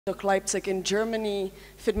Doc Leipzig in Germany,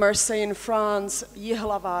 Fit Marseille in France,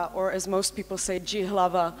 Jihlava, or as most people say,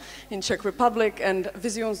 Jihlava in Czech Republic, and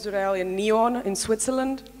Visions du Réel in Nyon in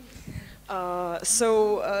Switzerland.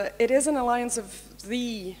 It is an alliance of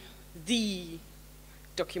the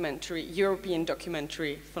European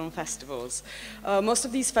documentary film festivals. Most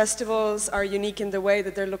of these festivals are unique in the way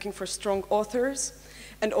that they're looking for strong authors,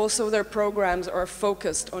 and also their programs are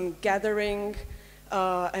focused on gathering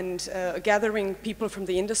gathering people from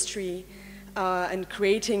the industry and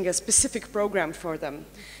creating a specific program for them.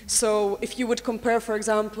 So if you would compare, for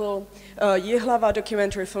example, Jihlava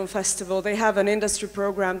Documentary Film Festival, they have an industry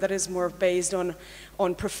program that is more based on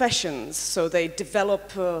professions. So they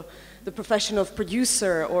develop the profession of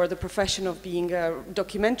producer or the profession of being a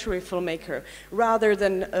documentary filmmaker, rather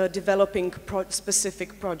than developing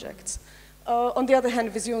specific projects. On the other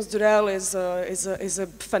hand, Visions du Réel is a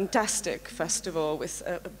fantastic festival with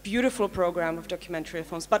a beautiful program of documentary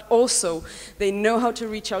films, but also they know how to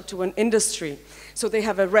reach out to an industry. So they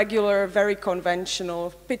have a regular, very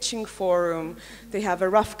conventional pitching forum, they have a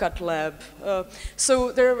rough cut lab.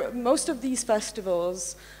 Most of these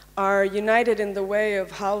festivals are united in the way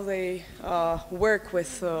of how they work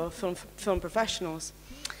with film professionals.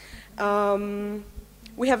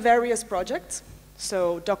 We have various projects.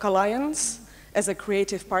 So Doc Alliance, as a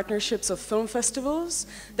creative partnerships of film festivals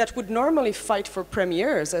that would normally fight for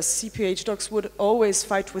premieres, as CPH Docs would always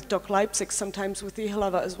fight with Doc Leipzig, sometimes with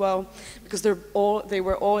Jihlava as well, because they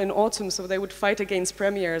were all in autumn, so they would fight against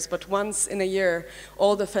premieres. But once in a year,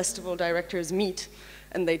 all the festival directors meet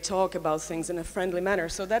and they talk about things in a friendly manner.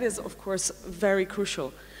 So that is, of course, very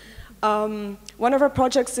crucial. One of our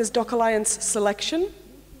projects is Doc Alliance Selection.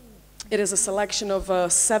 It is a selection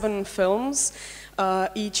of 7 films.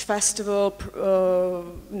 Each festival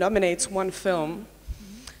nominates one film,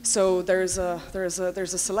 so there's a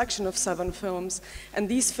selection of 7 films, and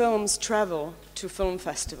these films travel to film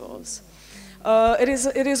festivals. It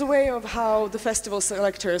is a way of how the festival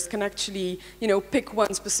selectors can actually, pick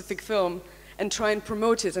one specific film and try and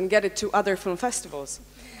promote it and get it to other film festivals.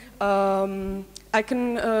 And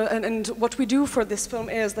what we do for this film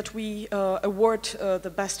is that we award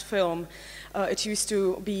the best film. It used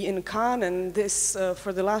to be in Cannes, and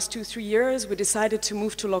for the last 2-3 years, we decided to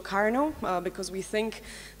move to Locarno because we think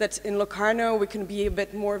that in Locarno we can be a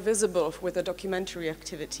bit more visible with a documentary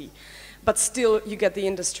activity, but still you get the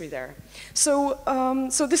industry there. So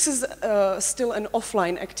this is still an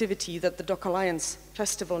offline activity that the Doc Alliance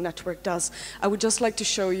Festival Network does. I would just like to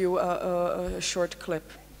show you a short clip.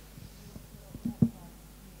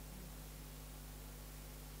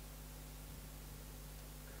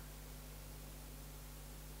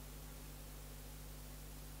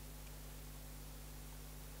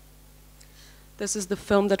 This is the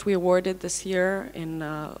film that we awarded this year in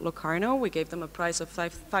Locarno. We gave them a prize of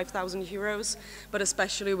 5,000 euros, but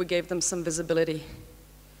especially we gave them some visibility.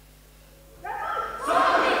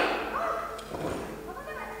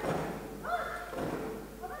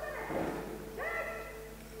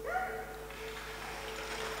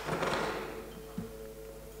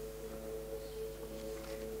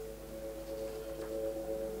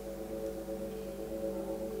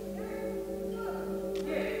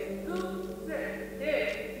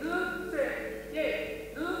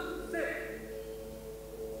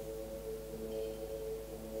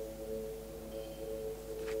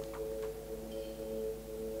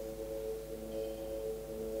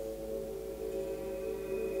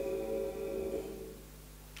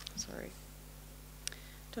 Sorry,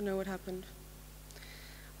 don't know what happened.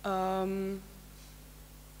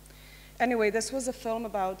 Anyway, this was a film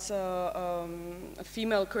about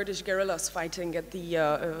female Kurdish guerrillas fighting at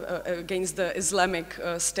against the Islamic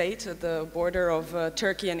State at the border of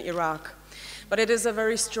Turkey and Iraq. But it is a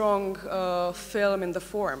very strong film in the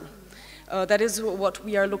form. That is what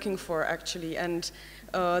we are looking for, actually, and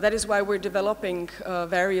that is why we're developing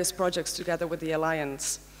various projects together with the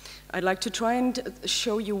Alliance. I'd like to try and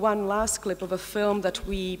show you one last clip of a film that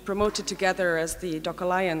we promoted together as the Doc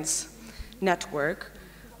Alliance network.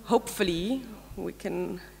 Hopefully, we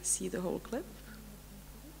can see the whole clip.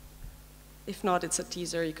 If not, it's a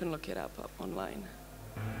teaser. You can look it up online.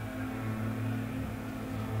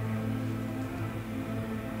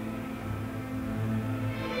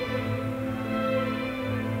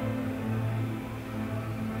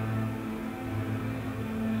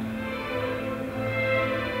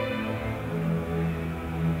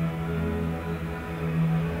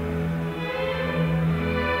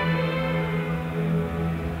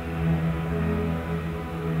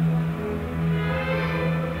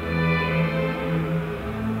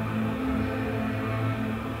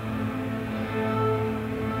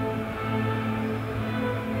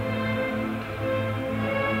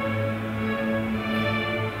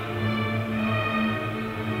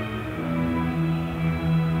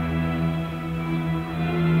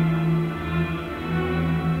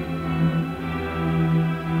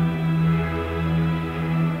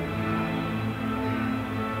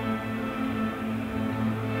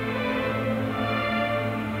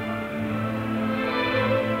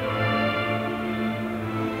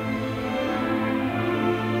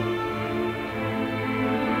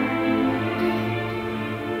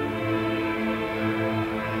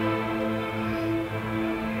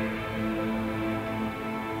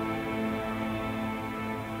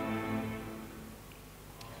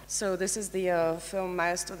 So this is the film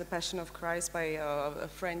Maestro, the Passion of Christ by a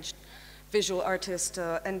French visual artist,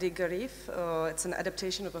 Andy Garif. It's an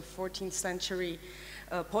adaptation of a 14th century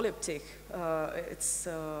polyptych.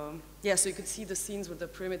 Yeah, so you could see the scenes with the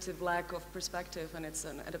primitive lack of perspective, and it's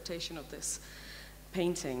an adaptation of this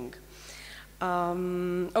painting.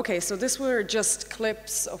 Okay, so these were just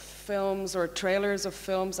clips of films or trailers of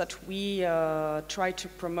films that we try to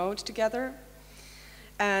promote together.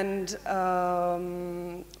 And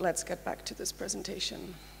let's get back to this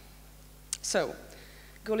presentation. So,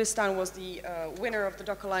 Gulistan was the winner of the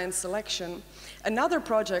Doc Alliance selection. Another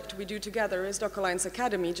project we do together is Doc Alliance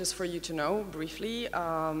Academy, just for you to know briefly.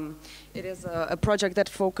 It is a project that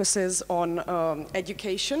focuses on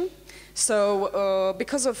education. So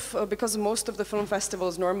because most of the film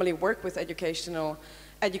festivals normally work with educational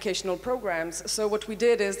programs, so what we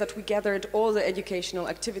did is that we gathered all the educational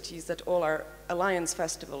activities that all our Alliance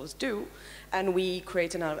festivals do, and we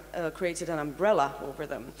created an umbrella over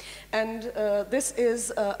them. And this is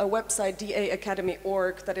a website,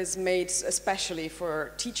 daacademy.org, that is made especially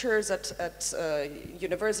for teachers at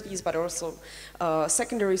universities, but also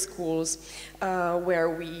secondary schools, where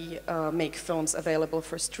we make films available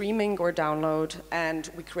for streaming or download, and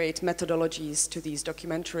we create methodologies to these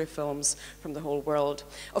documentary films from the whole world.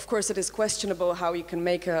 Of course, it is questionable how you can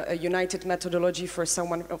make a united methodology for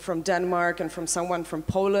someone from Denmark and from someone from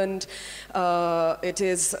Poland. It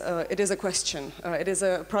is a question. It is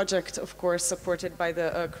a project, of course, supported by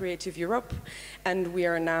the Creative Europe, and we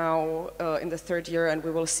are now in the 3rd year, and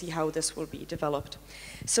we will see how this will be developed.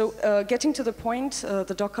 So getting to the point,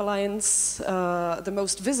 the Doc Alliance, the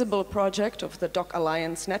most visible project of the Doc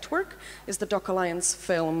Alliance network is the Doc Alliance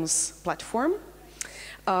Films platform.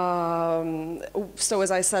 So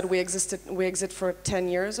as I said, we exist for 10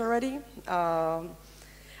 years already.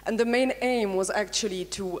 And the main aim was actually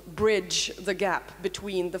to bridge the gap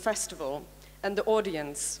between the festival and the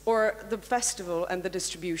audience, or the festival and the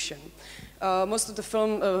distribution. Most of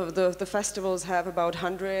the festivals have about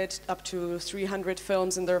 100 up to 300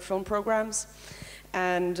 films in their film programs,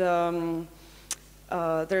 and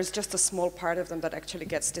there's just a small part of them that actually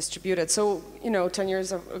gets distributed. So, 10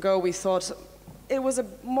 years ago we thought it was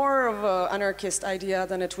more of an anarchist idea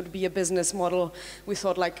than it would be a business model. We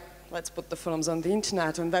thought, like, let's put the films on the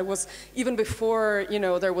internet, and that was even before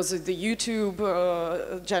there was the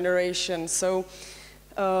YouTube generation. So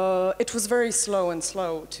it was very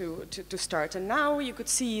slow to start. And now you could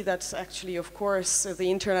see that actually, of course, the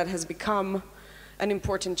internet has become an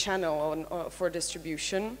important channel for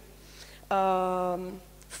distribution,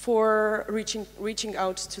 for reaching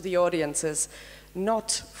out to the audiences,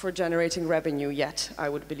 not for generating revenue yet, I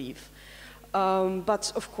would believe.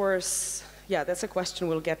 But of course, yeah, that's a question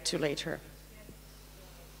we'll get to later.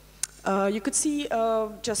 You could see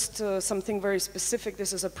just something very specific.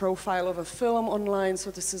 This is a profile of a film online.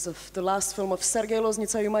 So this is the last film of Sergei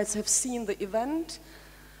Loznica. You might have seen the event,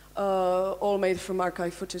 all made from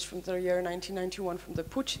archive footage from the year 1991 from the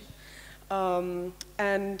Pucci.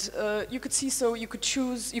 And you could see, so you could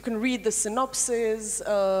choose, you can read the synopsis,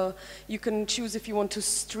 you can choose if you want to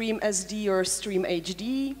stream SD or stream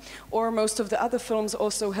HD, or most of the other films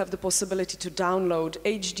also have the possibility to download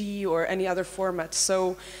HD or any other format.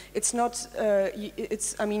 So it's not, I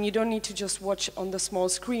mean, you don't need to just watch on the small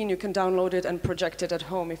screen, you can download it and project it at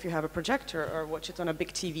home if you have a projector, or watch it on a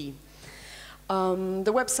big TV.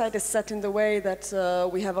 The website is set in the way that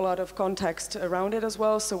we have a lot of context around it as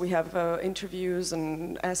well, so we have interviews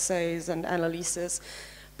and essays and analyses,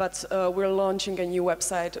 but we're launching a new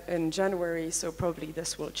website in January, so probably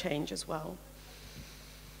this will change as well.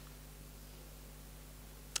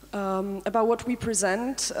 About what we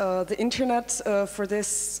present, the internet for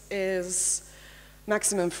this is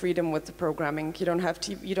maximum freedom with the programming. You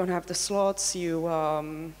don't have the slots.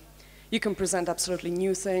 You can present absolutely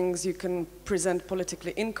new things, you can present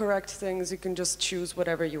politically incorrect things, you can just choose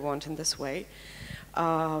whatever you want in this way.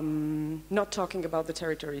 Not talking about the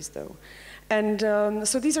territories though. And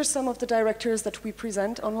so these are some of the directors that we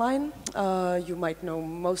present online. You might know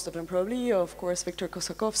most of them probably, of course, Viktor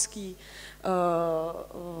Kosakowski,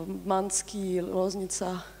 Mansky,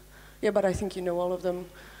 Loznica. Yeah, but I think you know all of them.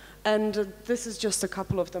 And this is just a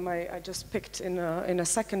couple of them I just picked in a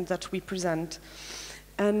second that we present.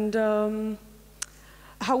 And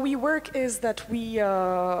how we work is that we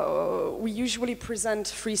usually present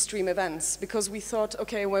free stream events, because we thought,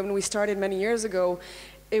 okay, when we started many years ago,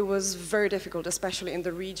 it was very difficult, especially in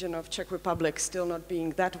the region of Czech Republic, still not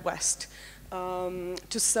being that west,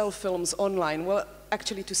 to sell films online. Well,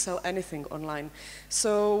 actually to sell anything online.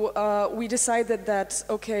 So we decided that,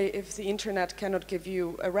 okay, if the internet cannot give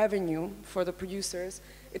you a revenue for the producers,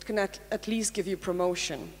 it can at least give you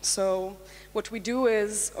promotion. So what we do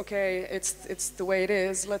is, okay, it's the way it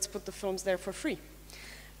is, let's put the films there for free.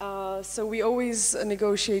 So we always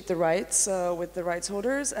negotiate the rights with the rights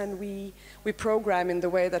holders, and we program in the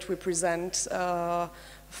way that we present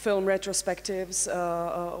film retrospectives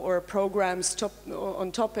or programs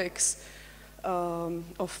on topics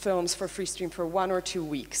of films for free stream for 1 or 2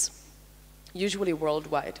 weeks, usually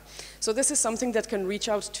worldwide. So this is something that can reach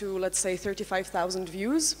out to, let's say, 35,000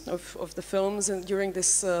 views of the films during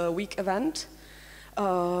this week event.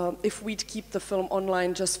 If we'd keep the film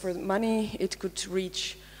online just for money, it could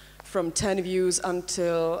reach from 10 views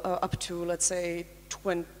until up to, let's say,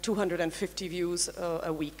 250 views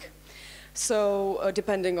a week. So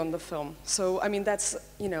depending on the film. So I mean, that's,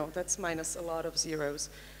 you know, that's minus a lot of zeros.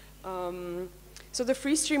 So the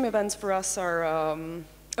free stream events for us are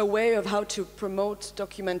a way of how to promote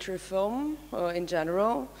documentary film in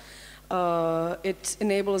general. It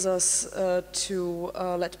enables us to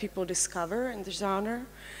let people discover in the genre.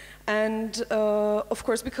 And of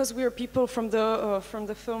course, because we are people from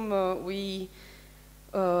the film, we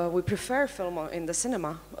prefer film in the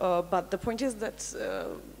cinema. But the point is that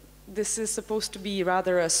this is supposed to be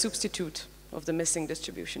rather a substitute of the missing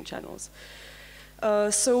distribution channels.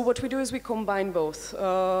 So what we do is we combine both.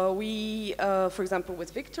 For example,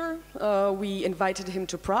 with Victor, we invited him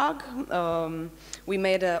to Prague. We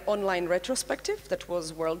made an online retrospective that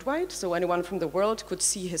was worldwide, so anyone from the world could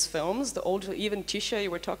see his films, the old, even Tisha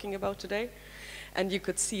you were talking about today, and you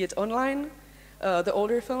could see it online, the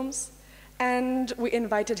older films. And we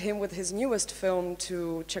invited him with his newest film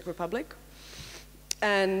to Czech Republic.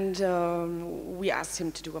 And we asked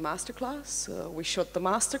him to do a masterclass. We shot the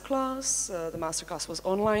masterclass. The masterclass was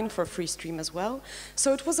online for free stream as well.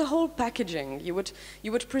 So it was a whole packaging. You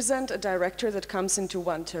would present a director that comes into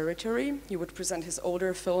one territory. You would present his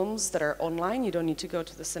older films that are online. You don't need to go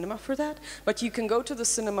to the cinema for that. But you can go to the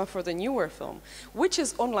cinema for the newer film, which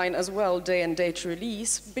is online as well, day and date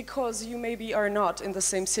release, because you maybe are not in the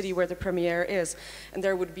same city where the premiere is. And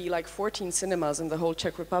there would be like 14 cinemas in the whole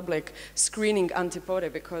Czech Republic screening Antipode,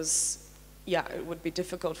 because, yeah, it would be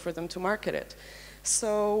difficult for them to market it.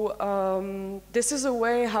 So this is a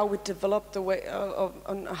way how we develop the way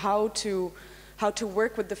on how to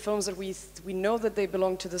work with the films that we know that they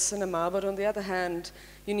belong to the cinema, but on the other hand,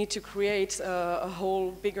 you need to create a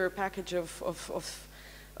whole bigger package of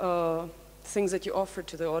things that you offer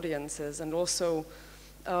to the audiences, and also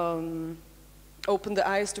open the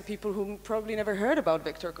eyes to people who probably never heard about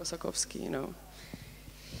Viktor Kosakovsky, you know.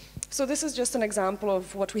 So this is just an example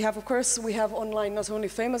of what we have. Of course, we have online not only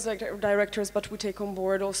famous directors, but we take on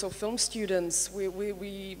board also film students.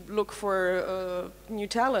 We look for new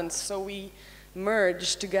talents, so we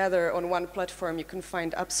merge together on one platform. You can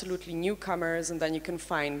find absolutely newcomers, and then you can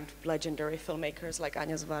find legendary filmmakers like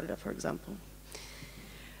Anya Zvarda, for example.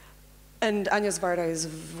 And Anya Zvarda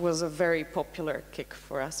was a very popular kick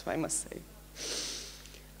for us, I must say.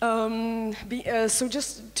 So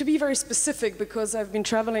just to be very specific, because I've been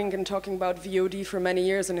traveling and talking about VOD for many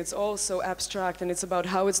years, and it's all so abstract, and it's about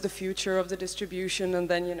how it's the future of the distribution, and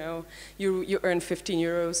then, you know, you earn 15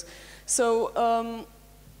 euros. So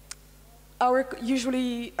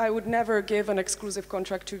usually I would never give an exclusive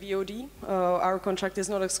contract to VOD. Our contract is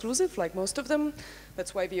not exclusive, like most of them.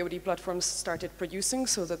 That's why VOD platforms started producing,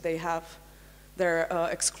 so that they have their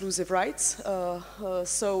exclusive rights.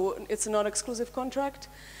 So it's a non-exclusive contract.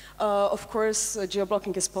 Of course,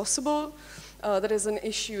 geo-blocking is possible. That is an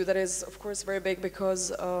issue that is, of course, very big,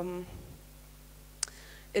 because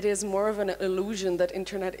it is more of an illusion that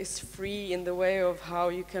internet is free in the way of how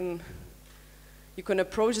you can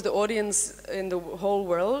approach the audience in the whole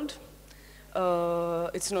world.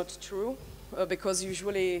 It's not true. Because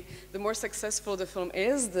usually the more successful the film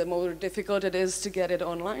is, the more difficult it is to get it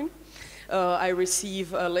online. I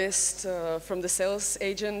receive a list from the sales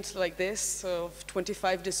agent like this of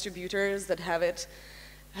 25 distributors that have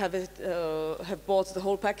bought the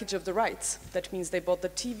whole package of the rights. That means they bought the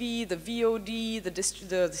TV, the VOD,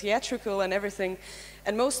 the theatrical, and everything.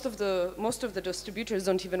 And most of the distributors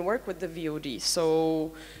don't even work with the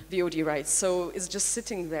VOD rights. So it's just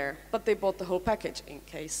sitting there. But they bought the whole package in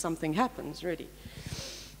case something happens, really.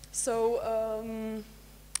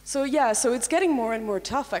 So yeah, so it's getting more and more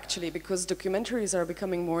tough, actually, because documentaries are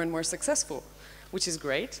becoming more and more successful, which is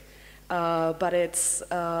great. But it's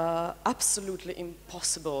absolutely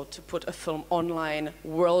impossible to put a film online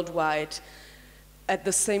worldwide at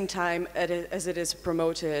the same time as it is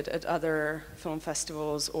promoted at other film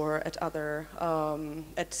festivals or at other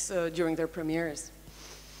during their premieres.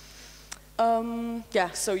 Yeah,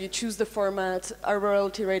 so you choose the format. Our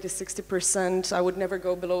royalty rate is 60%. I would never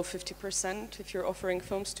go below 50% if you're offering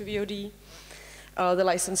films to VOD. The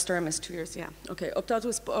license term is 2 years, yeah. Okay, opt-out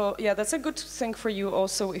was, yeah, that's a good thing for you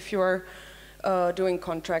also. If you're doing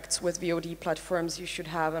contracts with VOD platforms, you should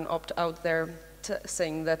have an opt-out there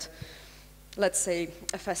saying that, let's say,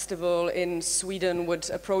 a festival in Sweden would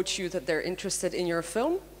approach you that they're interested in your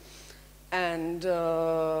film, and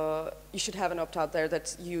you should have an opt-out there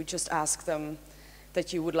that you just ask them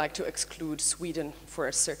that you would like to exclude Sweden for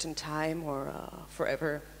a certain time or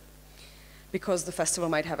forever, because the festival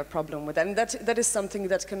might have a problem with that. And that is something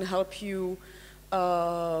that can help you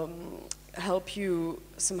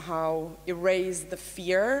somehow erase the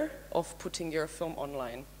fear of putting your film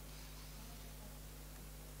online.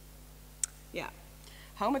 Yeah.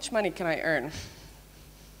 How much money can I earn?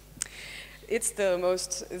 It's the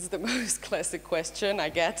most classic question I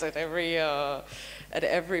get at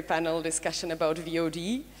every panel discussion about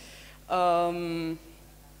VOD.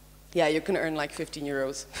 Yeah, you can earn like 15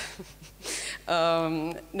 euros.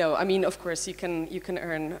 No, I mean, of course, you can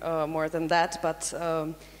earn more than that, but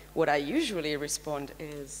what I usually respond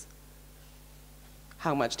is,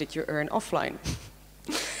 how much did you earn offline?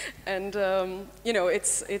 And you know,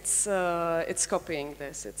 it's copying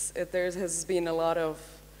this. There has been a lot of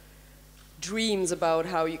dreams about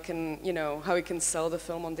how you can, how you can sell the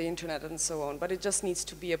film on the internet and so on, but it just needs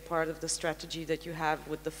to be a part of the strategy that you have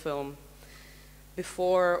with the film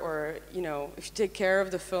before, or if you take care of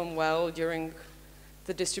the film well during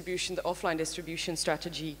the distribution, the offline distribution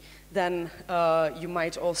strategy, then you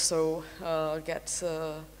might also get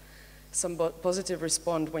some positive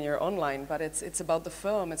response when you're online. But it's about the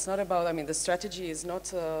film. It's not about, I mean, the strategy is not,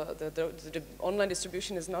 the online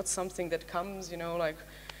distribution is not something that comes, like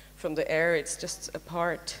from the air. It's just a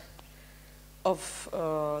part of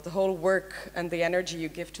the whole work and the energy you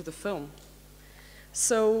give to the film.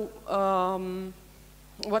 So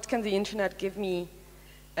what can the internet give me,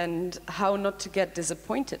 and how not to get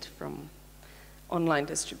disappointed from online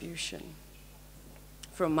distribution?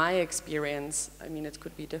 From my experience, I mean, it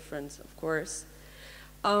could be different, of course.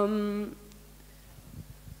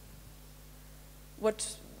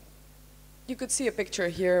 What you could see a picture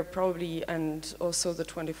here probably, and also the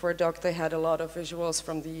 24 doc, they had a lot of visuals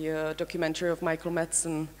from the documentary of Michael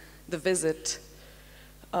Madsen, The Visit,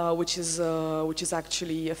 which is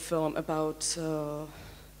actually a film about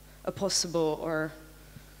a possible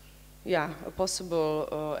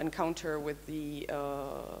encounter with the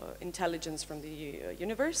intelligence from the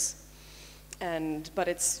universe, but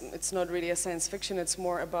it's not really a science fiction. It's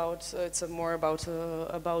more about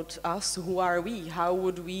about us. Who are we? How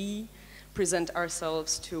would we present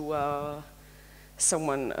ourselves to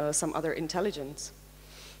someone, some other intelligence?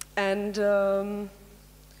 And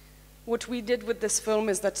what we did with this film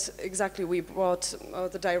is that exactly we brought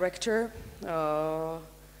the director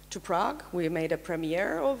to Prague. We made a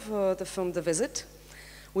premiere of the film The Visit.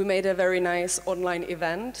 We made a very nice online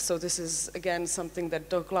event. So this is, again, something that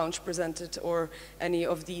Doc Lounge presented, or any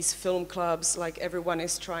of these film clubs, like everyone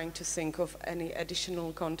is trying to think of any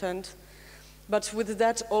additional content. But with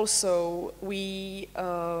that also, we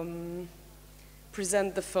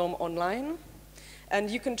present the film online. And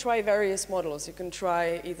you can try various models. You can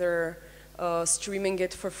try either streaming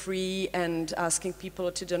it for free and asking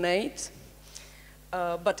people to donate.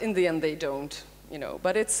 But in the end, they don't,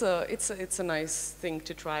 But it's a nice thing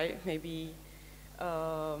to try. Maybe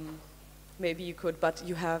you could, but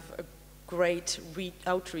you have a great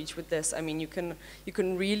outreach with this. I mean, you can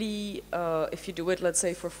really, if you do it, let's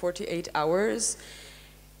say for 48 hours,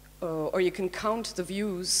 or you can count the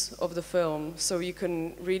views of the film, so you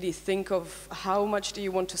can really think of how much do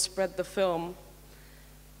you want to spread the film.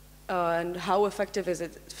 And how effective is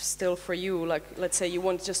it still for you? Like, let's say you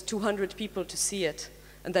want just 200 people to see it,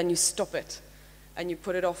 and then you stop it, and you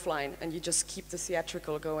put it offline, and you just keep the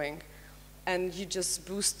theatrical going. And you just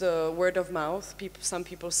boost the word of mouth. Some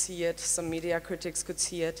people see it, some media critics could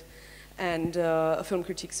see it, and film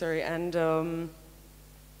critics, sorry. And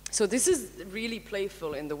so this is really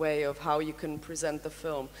playful in the way of how you can present the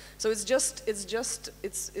film. So it's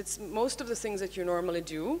most of the things that you normally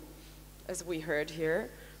do, as we heard here,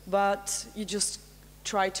 but you just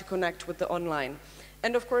try to connect with the online.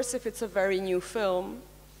 And of course, if it's a very new film,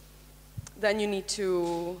 then you need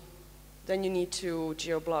to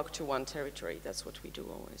geo-block to one territory. That's what we do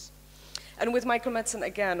always. And with Michael Madsen,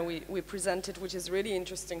 again, we presented, which is really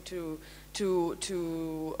interesting, to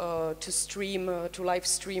live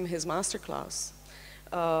stream his masterclass,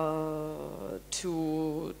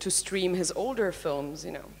 to stream his older films.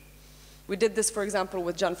 We did this, for example,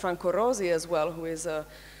 with Gianfranco Rosi as well, who is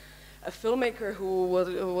a filmmaker who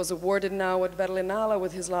was awarded now at Berlinale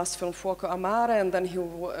with his last film Fuoco Amare, and then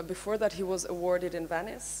before that he was awarded in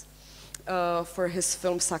Venice for his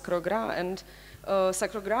film Sacro Gra. And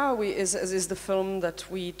Sacro Gra is the film that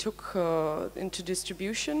we took into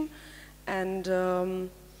distribution, and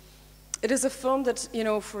it is a film that, you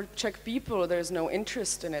know, for Czech people, there's no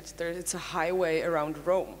interest in it. It's a highway around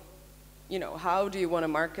Rome. You know, how do you want to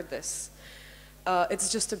market this?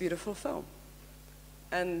 It's just a beautiful film.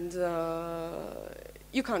 And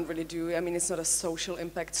you can't really do, I mean, it's not a social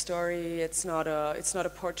impact story. It's not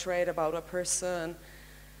a portrait about a person.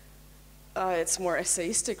 It's more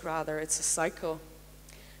essayistic, rather. It's a cycle.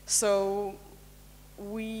 So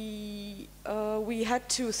we had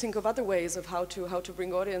to think of other ways of how to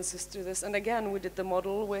bring audiences to this. And again, we did the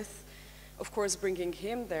model with, of course, bringing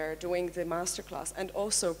him there, doing the masterclass, and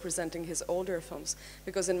also presenting his older films.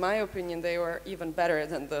 Because in my opinion, they were even better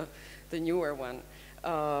than the newer one.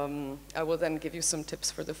 I will then give you some tips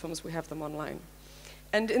for the films. We have them online.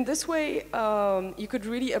 And in this way, you could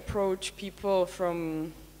really approach people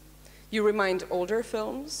from, you remind older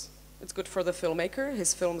films. It's good for the filmmaker.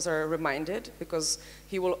 His films are reminded because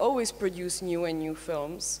he will always produce new and new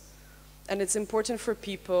films. And it's important for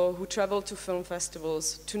people who travel to film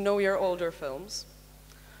festivals to know your older films.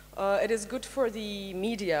 It is good for the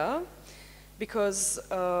media because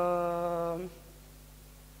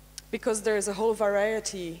there is a whole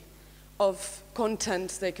variety of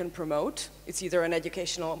content they can promote. It's either an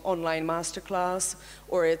educational online masterclass,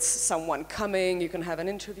 or it's someone coming, you can have an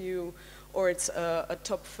interview, or it's a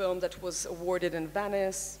top film that was awarded in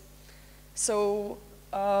Venice. So,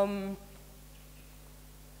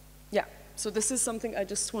 yeah, so this is something I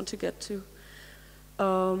just want to get to.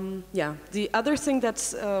 Yeah, the other thing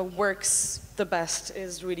that works the best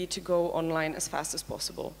is really to go online as fast as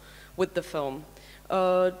possible with the film.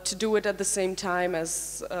 To do it at the same time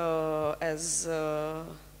as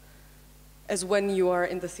when you are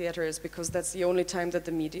in the theaters, because that's the only time that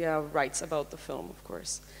the media writes about the film, of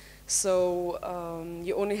course. So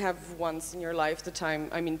you only have once in your life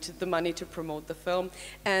the money to promote the film.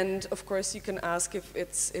 And of course you can ask if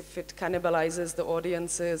it cannibalizes the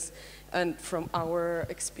audiences, and from our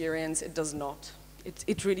experience it does not.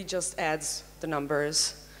 It really just adds the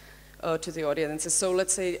numbers to the audiences. So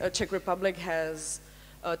let's say Czech Republic has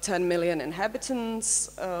 10 million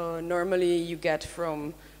inhabitants. Normally you get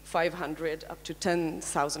from 500 up to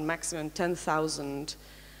 10,000, maximum 10,000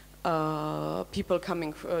 people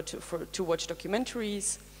coming to watch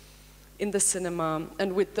documentaries in the cinema.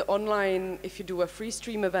 And with the online, if you do a free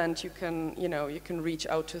stream event, you can reach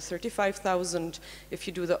out to 35,000. If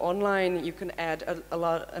you do the online, you can add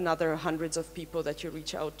another hundreds of people that you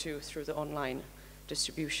reach out to through the online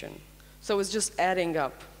distribution. So it's just adding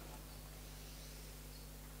up.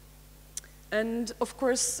 And of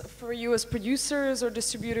course, for you as producers or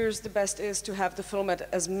distributors, the best is to have the film at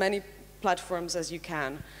as many platforms as you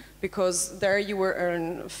can, because there you will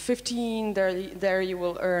earn 15, there you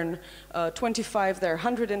will earn 25, there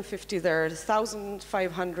 150, there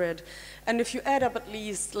 1,500. And if you add up at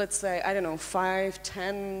least, let's say, I don't know, 5,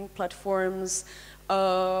 10 platforms,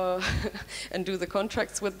 and do the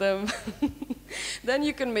contracts with them, then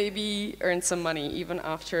you can maybe earn some money even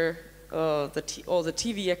after all the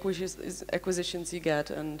TV acquisitions you get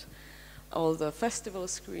and all the festival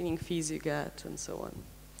screening fees you get and so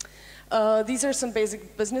on. These are some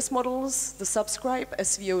basic business models. The subscribe,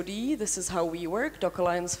 SVOD, this is how we work, Doc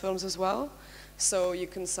Alliance Films as well. So you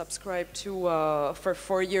can subscribe to for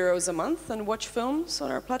 €4 a month and watch films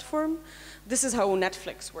on our platform. This is how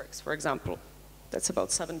Netflix works, for example. That's about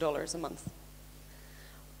 $7 a month.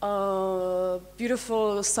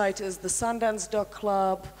 Beautiful site is the Sundance Doc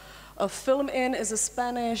Club. Film In is a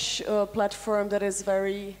Spanish platform that is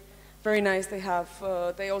very, very nice.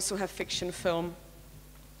 They also have fiction film.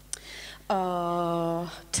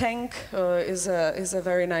 Tank is a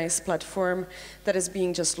very nice platform that is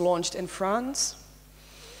being just launched in France.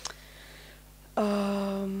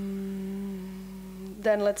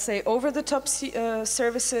 Then let's say over-the-top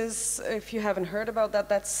services, if you haven't heard about that,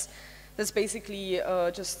 that's basically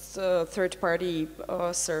just third-party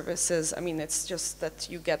services. I mean, it's just that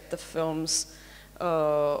you get the films,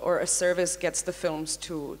 or a service gets the films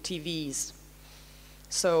to TVs.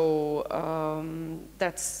 So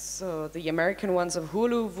that's the American ones of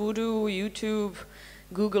Hulu, Vudu, YouTube,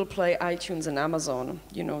 Google Play, iTunes, and Amazon.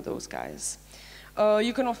 You know those guys.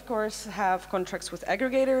 You can, of course, have contracts with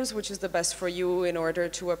aggregators, which is the best for you in order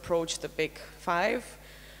to approach the big five.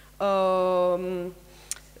 I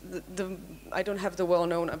don't have the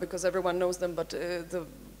well-known because everyone knows them, but the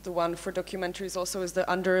one for documentaries also is the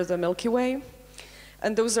Under the Milky Way.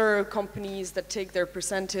 And those are companies that take their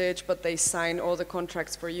percentage, but they sign all the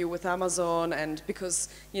contracts for you with Amazon, and because,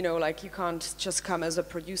 you know, like you can't just come as a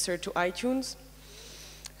producer to iTunes.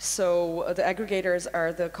 So the aggregators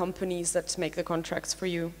are the companies that make the contracts for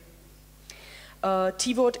you.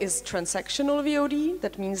 TVOD is transactional VOD.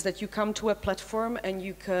 That means that you come to a platform and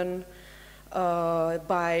you can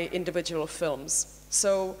buy individual films.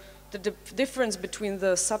 So the difference between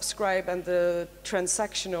the subscribe and the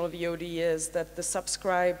transactional VOD is that the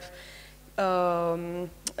subscribe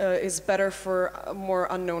is better for more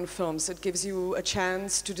unknown films. It gives you a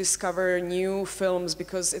chance to discover new films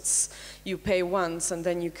because you pay once and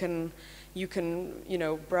then you can you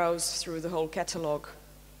know, browse through the whole catalog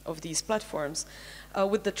of these platforms.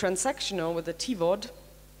 With the transactional, with the TVOD,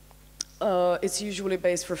 it's usually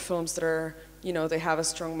based for films that are, you know, they have a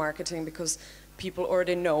strong marketing because people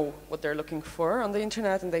already know what they're looking for on the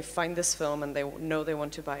internet and they find this film and they know they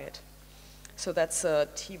want to buy it. So that's a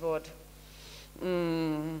TVOD.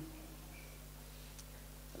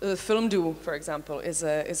 Filmdo, for example, is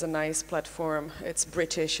a nice platform. It's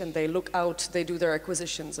British and they look out, they do their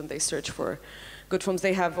acquisitions and they search for good films.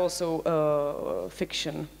 They have also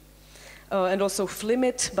fiction. And also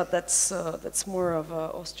Flimit, but that's more of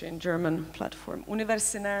an Austrian-German platform.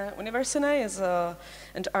 Universene is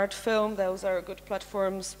and Art Film. Those are good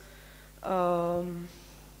platforms.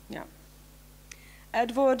 Yeah.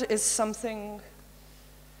 AdVod is something.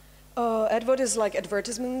 AdVod is like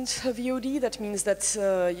advertisement VOD. That means that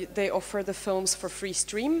they offer the films for free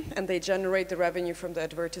stream, and they generate the revenue from the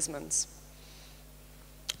advertisements.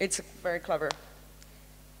 It's very clever.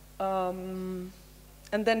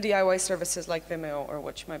 And then DIY services like Vimeo or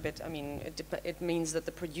Watch My Bit. I mean, it means that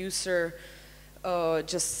the producer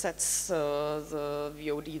just sets the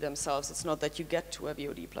VOD themselves. It's not that you get to a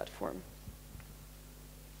VOD platform.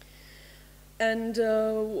 And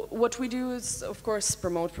what we do is, of course,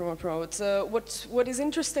 promote. What is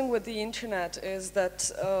interesting with the internet is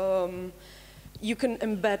that you can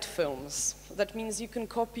embed films. That means you can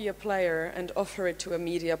copy a player and offer it to a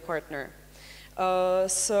media partner.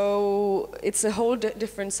 So it's a whole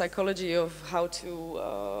different psychology of how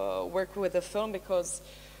to work with a film, because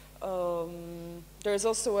there's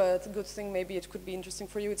also a good thing, maybe it could be interesting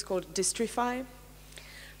for you, it's called Distrify.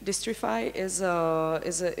 Distrify is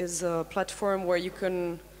a platform where you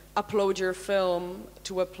can upload your film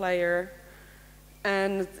to a player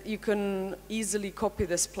and you can easily copy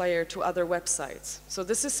this player to other websites. So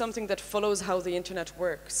this is something that follows how the internet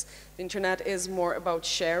works. The internet is more about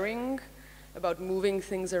sharing, about moving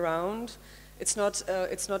things around. It's not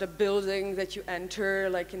a building that you enter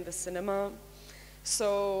like in the cinema.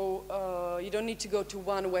 So you don't need to go to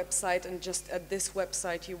one website and just at this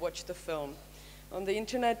website you watch the film. On the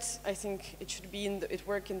internet, I think it should be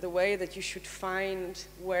work in the way that you should find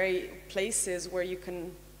places where you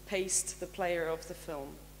can paste the player of the film.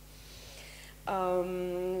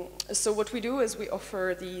 So what we do is we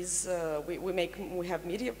offer these. We have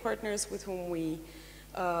media partners with whom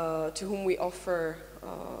to whom we offer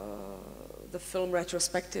the film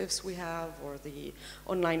retrospectives we have or the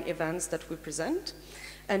online events that we present.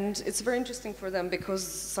 And it's very interesting for them because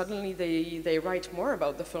suddenly they write more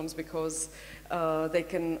about the films because they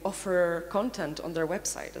can offer content on their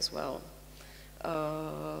website as well.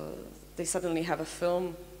 They suddenly have a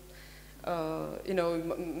film. You know,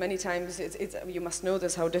 many times you must know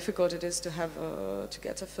this, how difficult it is to have to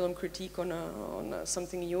get a film critique on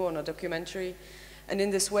something new, on a documentary. And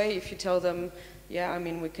in this way, if you tell them, yeah, I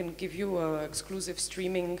mean, we can give you an exclusive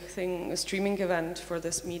streaming thing, a streaming event for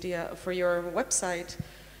this media, for your website,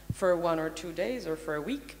 for 1 or 2 days or for a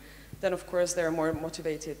week, then of course they're more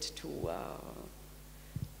motivated to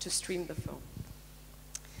stream the film.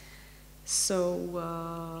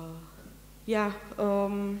 So yeah,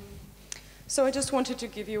 so I just wanted to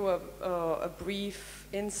give you a brief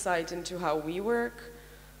insight into how we work,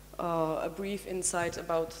 a brief insight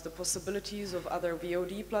about the possibilities of other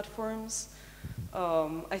VOD platforms.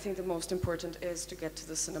 I think the most important is to get to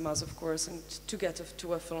the cinemas, of course, and to get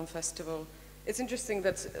to a film festival. It's interesting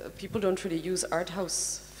that people don't really use art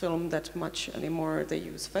house film that much anymore. They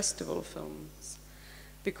use festival films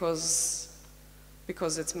because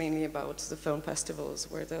it's mainly about the film festivals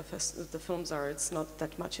where the films are. It's not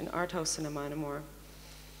that much in art house cinema anymore.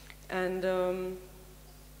 And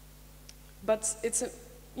but it's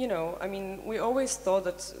you know, I mean, we always thought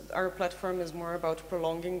that our platform is more about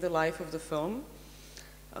prolonging the life of the film,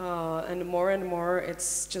 and more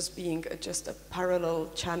it's just being just a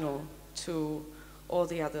parallel channel to all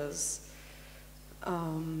the others.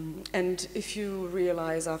 And if you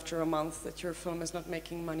realize after a month that your film is not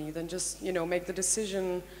making money, then just, you know, make the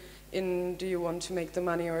decision in do you want to make the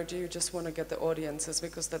money or do you just want to get the audiences,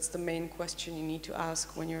 because that's the main question you need to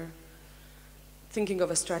ask when you're thinking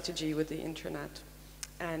of a strategy with the internet.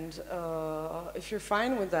 And if you're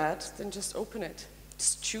fine with that, then just open it.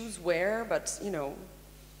 Just choose where, but you know,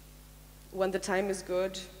 when the time is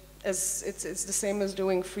good, as it's the same as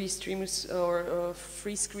doing free streams or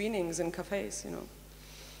free screenings in cafes, you know.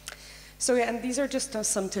 So yeah, and these are just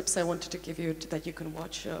some tips I wanted to give you that you can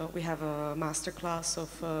watch. We have a masterclass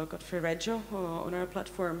of Godfrey Reggio on our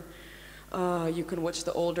platform. You can watch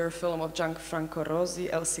the older film of Gianfranco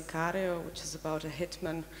Rosi, El Sicario, which is about a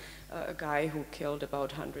hitman, a guy who killed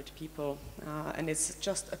about 100 people. And it's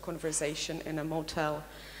just a conversation in a motel.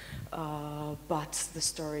 But the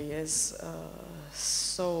story is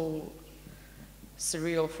so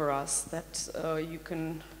surreal for us that you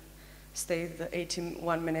can stay the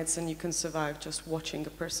 81 minutes and you can survive just watching a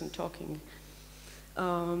person talking.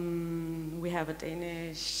 We have a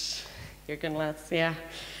Danish, Jürgen Latz, yeah.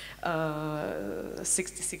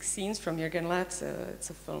 66 scenes from Jürgen Latz. It's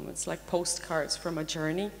a film, it's like postcards from a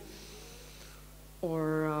journey.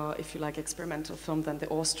 Or if you like experimental film, then the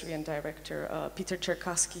Austrian director, Peter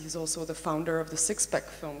Czerkassky, is also the founder of the Sixpack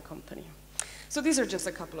Film Company. So these are just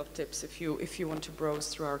a couple of tips. If you want to browse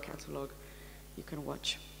through our catalog, you can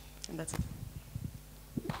watch. And that's it.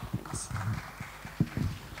 Thanks.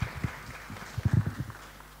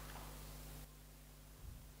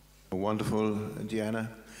 Wonderful, Diana.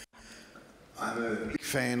 I'm a big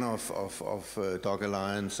fan of Doc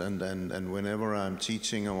Alliance, and whenever I'm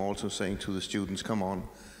teaching, I'm also saying to the students, come on,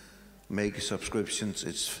 make subscriptions.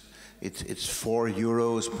 It's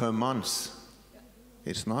 €4 per month.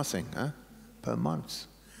 It's nothing, huh? Per month.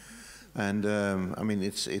 And I mean,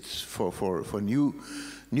 it's for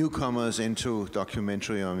newcomers into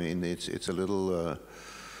documentary. I mean, it's a little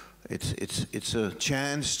it's a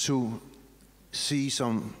chance to see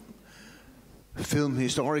some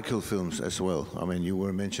historical films as well. I mean, you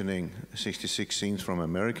were mentioning 66 Scenes from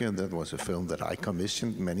America. That was a film that I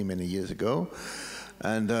commissioned many years ago.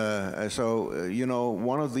 And so you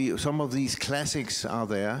know, some of these classics are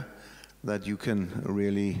there that you can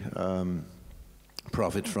really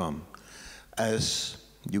profit from, as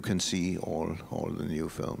you can see all the new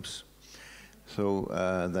films. So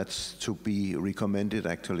that's to be recommended,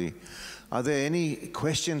 actually. Are there any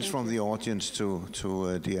questions from the audience to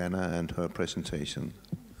Diana and her presentation?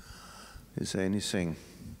 Is there anything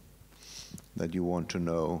that you want to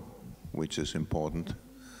know which is important?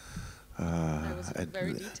 I was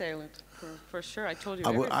very detailed, for sure. I told you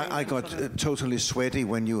everything. I got totally sweaty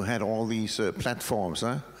when you had all these platforms,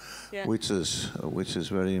 huh? Yeah. Which is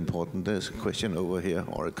very important. There's a question over here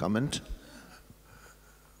or a comment.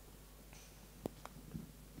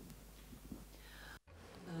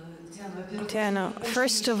 Diana,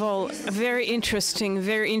 first of all, very interesting,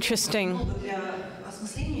 very interesting.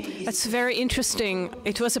 That's very interesting.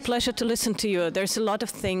 It was a pleasure to listen to you. There's a lot of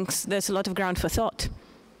things, there's a lot of ground for thought.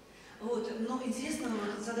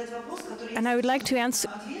 And I would like to answer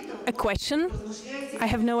a question. I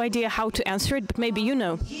have no idea how to answer it, but maybe you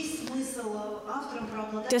know.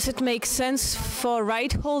 Does it make sense for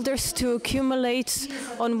right holders to accumulate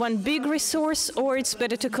on one big resource, or it's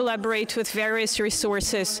better to collaborate with various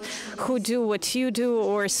resources who do what you do,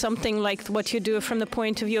 or something like what you do from the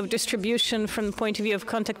point of view of distribution, from the point of view of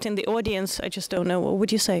contacting the audience? I just don't know. What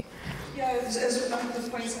would you say? Yeah, as one of the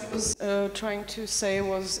points I was trying to say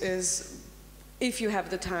is if you have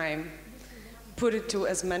the time, put it to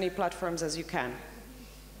as many platforms as you can.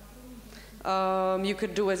 You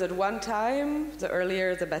could do it at one time, the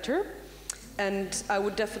earlier the better. And I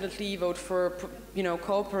would definitely vote for,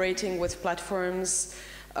 cooperating with platforms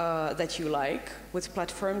that you like, with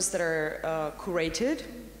platforms that are curated,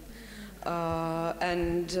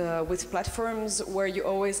 and with platforms where you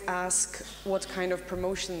always ask what kind of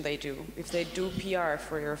promotion they do, if they do PR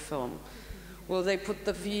for your film. Will they put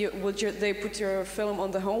they put your film on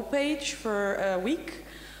the homepage for a week?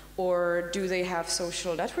 Or do they have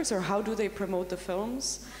social networks, or how do they promote the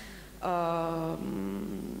films?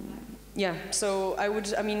 Yeah, so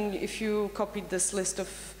if you copied this list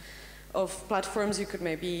of platforms, you could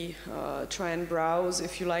maybe try and browse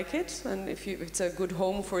if you like it, and if it's a good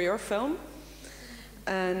home for your film.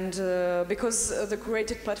 And because the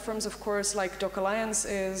curated platforms, of course, like Doc Alliance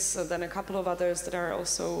is, then a couple of others that are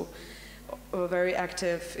also very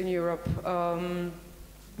active in Europe,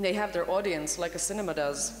 they have their audience like a cinema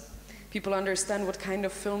does. People understand what kind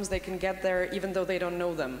of films they can get there even though they don't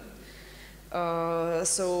know them.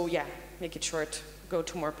 So yeah, make it short, go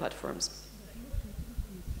to more platforms.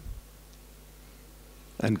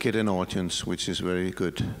 And get an audience, which is very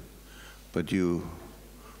good, but you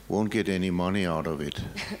won't get any money out of it.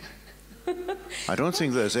 I don't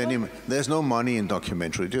think there's no money in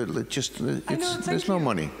documentary. There's no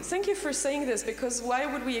money. Thank you for saying this, because why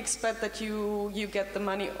would we expect that you get the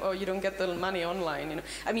money or you don't get the money online? You know?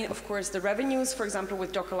 I mean, of course, the revenues, for example,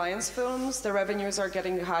 with Doc Alliance films, the revenues are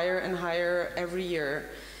getting higher and higher every year.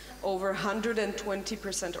 Over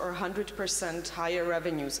 120% or 100% higher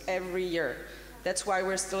revenues every year. That's why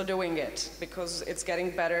we're still doing it, because it's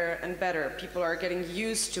getting better and better. People are getting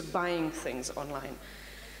used to buying things online.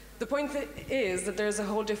 The point is that there's a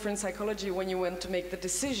whole different psychology when you want to make the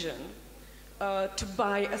decision to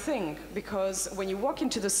buy a thing, because when you walk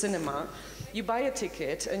into the cinema, you buy a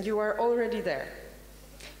ticket and you are already there.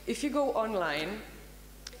 If you go online,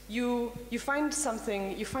 you find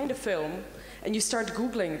something, you find a film, and you start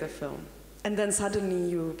Googling the film, and then suddenly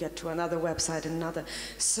you get to another website, another.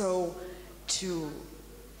 So to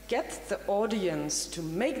get the audience to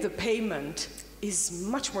make the payment is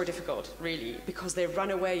much more difficult, really, because they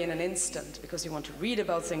run away in an instant, because you want to read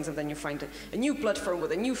about things, and then you find a new platform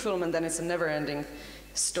with a new film, and then it's a never-ending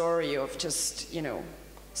story of just, you know,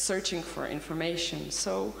 searching for information.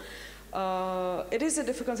 So it is a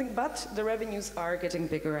difficult thing, but the revenues are getting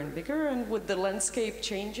bigger and bigger, and with the landscape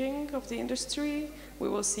changing of the industry, we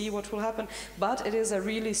will see what will happen. But it is a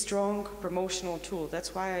really strong promotional tool.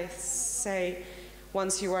 That's why I say,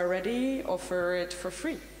 once you are ready, offer it for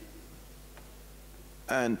free.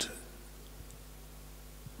 And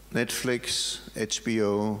Netflix,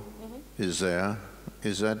 HBO is there.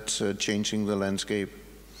 Is that changing the landscape?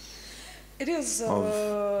 It is of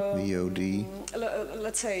VOD.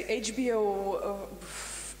 Let's say HBO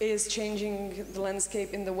is changing the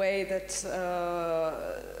landscape in the way that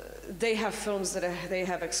they have films that they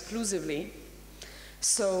have exclusively.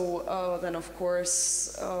 So then, of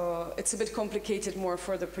course, it's a bit complicated more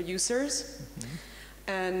for the producers,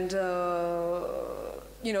 and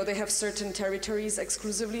you know, they have certain territories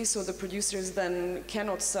exclusively, so the producers then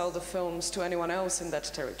cannot sell the films to anyone else in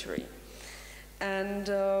that territory. And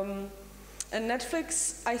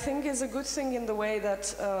Netflix, I think, is a good thing in the way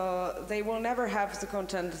that they will never have the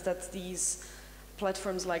content that these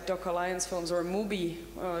platforms like Doc Alliance films or Mubi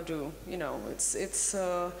do. You know,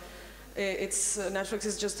 Netflix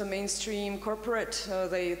is just a mainstream corporate.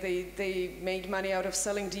 They made money out of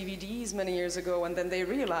selling DVDs many years ago, and then they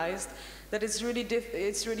realized that it's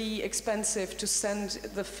really expensive to send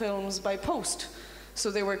the films by post. So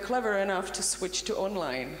they were clever enough to switch to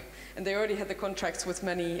online. And they already had the contracts with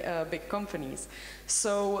many big companies.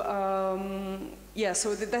 So, yeah,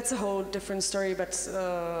 so that's a whole different story, but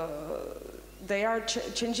they are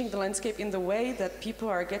changing the landscape in the way that people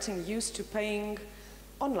are getting used to paying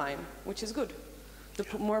online, which is good. The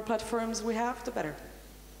more platforms we have, the better.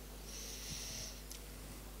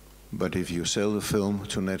 But if you sell the film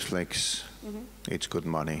to Netflix, it's good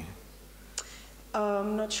money.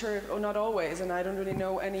 Not sure, or not always, and I don't really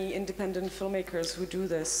know any independent filmmakers who do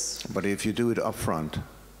this. But if you do it upfront,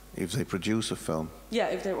 if they produce a film, yeah,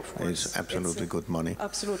 if they, of course, it's absolutely good money.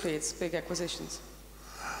 Absolutely, it's big acquisitions.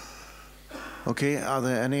 Okay, are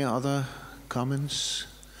there any other comments,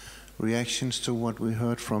 reactions to what we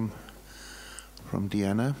heard from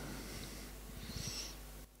Diana?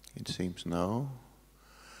 It seems no.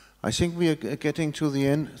 I think we are getting to the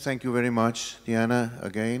end. Thank you very much, Diana,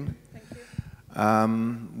 again.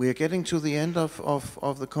 We are getting to the end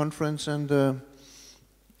of the conference, and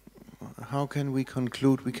how can we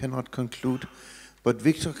conclude? We cannot conclude, but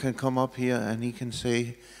Victor can come up here and he can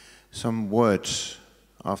say some words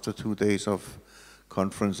after 2 days of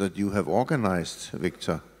conference that you have organized,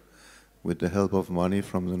 Victor, with the help of money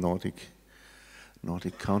from the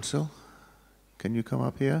Nordic Council. Can you come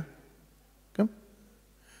up here? Come.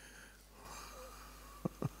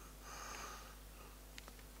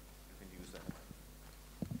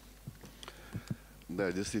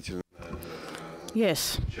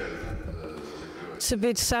 Yes. It's a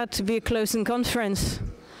bit sad to be a closing conference.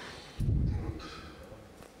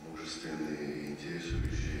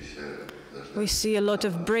 We see a lot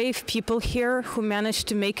of brave people here who managed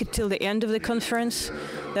to make it till the end of the conference.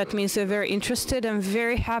 That means they're very interested. I'm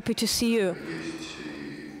very happy to see you.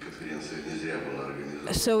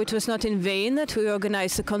 So it was not in vain that we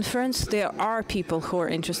organized the conference. There are people who are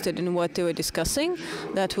interested in what they were discussing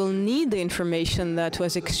that will need the information that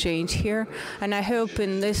was exchanged here. And I hope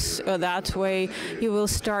in this or that way you will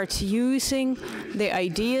start using the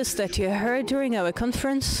ideas that you heard during our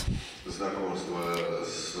conference.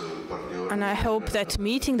 And I hope that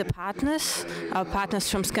meeting the partners, our partners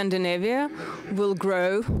from Scandinavia, will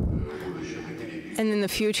grow. And in the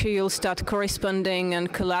future you'll start corresponding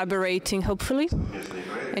and collaborating, hopefully.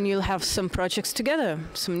 And you'll have some projects together,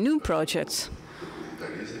 some new projects.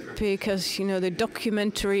 because, you know, the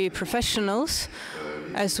documentary professionals,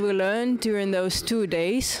 as we learned during those 2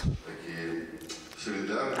 days,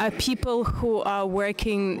 are people who are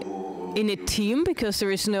working in a team because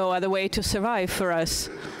there is no other way to survive for us.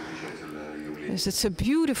 It's a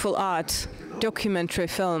beautiful art, documentary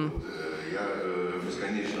film.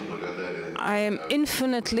 I am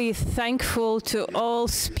infinitely thankful to all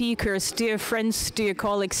speakers, dear friends, dear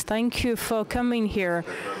colleagues. Thank you for coming here.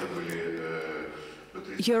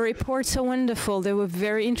 Your reports are wonderful. They were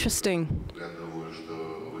very interesting.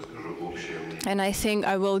 And I think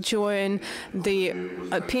I will join the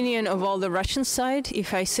opinion of all the Russian side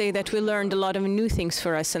if I say that we learned a lot of new things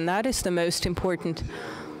for us, and that is the most important.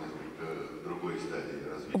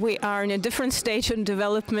 We are in a different stage of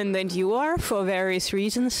development than you are for various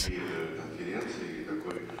reasons.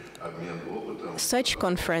 Such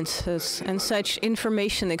conferences and such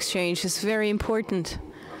information exchange is very important.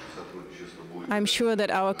 I'm sure that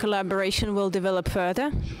our collaboration will develop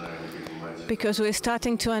further because we're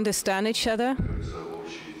starting to understand each other.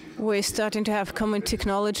 We're starting to have common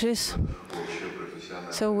technologies.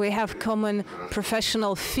 So we have common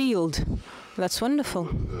professional field. That's wonderful.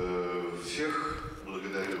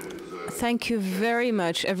 Thank you very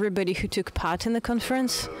much, everybody who took part in the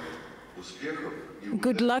conference.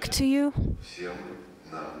 Good luck to you.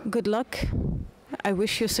 Good luck. I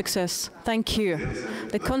wish you success. Thank you.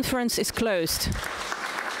 The conference is closed.